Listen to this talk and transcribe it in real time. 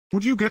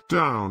Would you get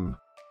down?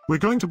 We're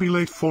going to be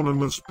late for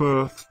Nima's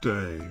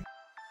birthday.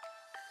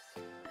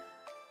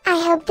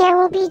 I hope there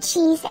will be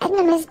cheese at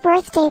Nima's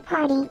birthday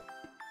party.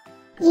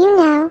 You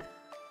know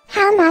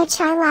how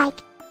much I like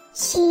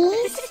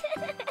cheese.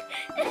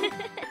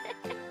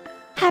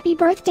 Happy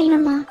birthday,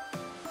 Nima.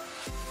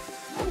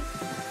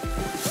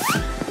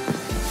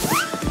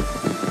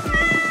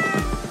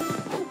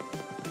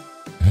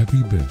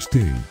 Happy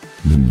birthday,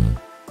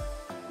 Gnima.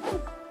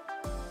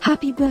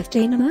 Happy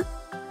birthday, Nima.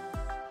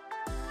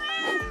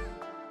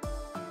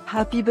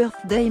 Happy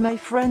birthday, my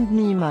friend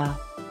Gnima.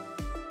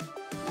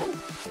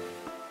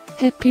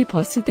 Happy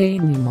birthday,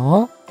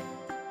 Nima.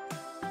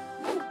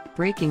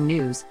 Breaking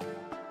news.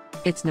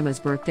 It's Nima's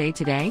birthday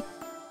today.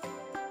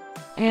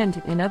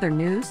 And in other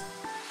news,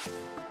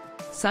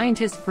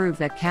 scientists prove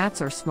that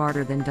cats are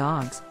smarter than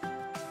dogs.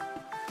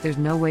 There's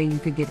no way you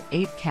could get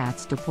 8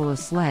 cats to pull a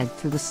sled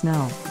through the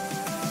snow.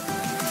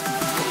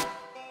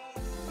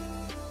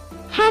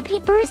 Happy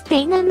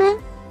birthday, Nima.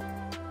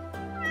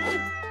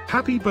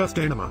 Happy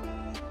birthday, Nima.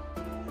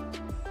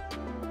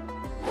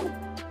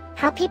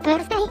 Happy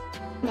birthday,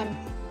 Nima.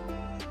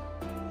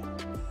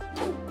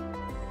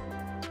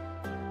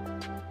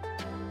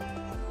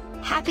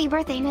 Happy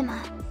birthday, Nima.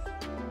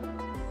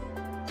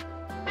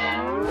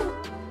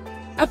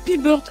 Happy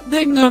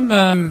birthday,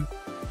 Nima.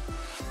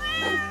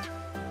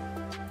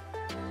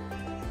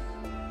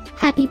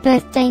 Happy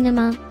birthday,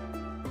 Nima.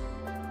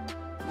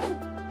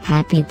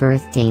 Happy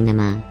birthday,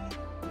 Nima.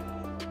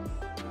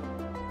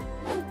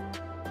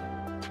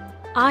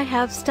 I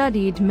have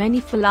studied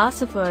many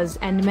philosophers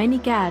and many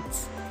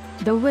cats.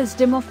 The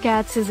wisdom of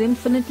cats is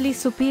infinitely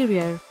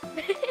superior.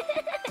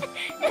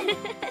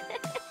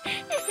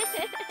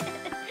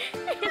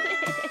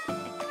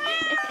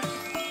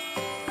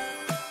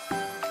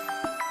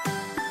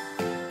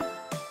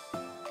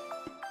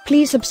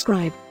 Please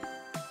subscribe,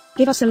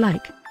 give us a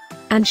like,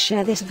 and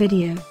share this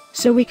video,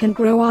 so we can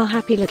grow our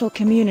happy little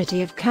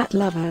community of cat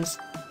lovers.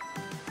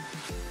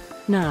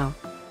 Now,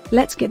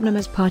 let's get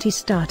Nima's party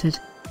started.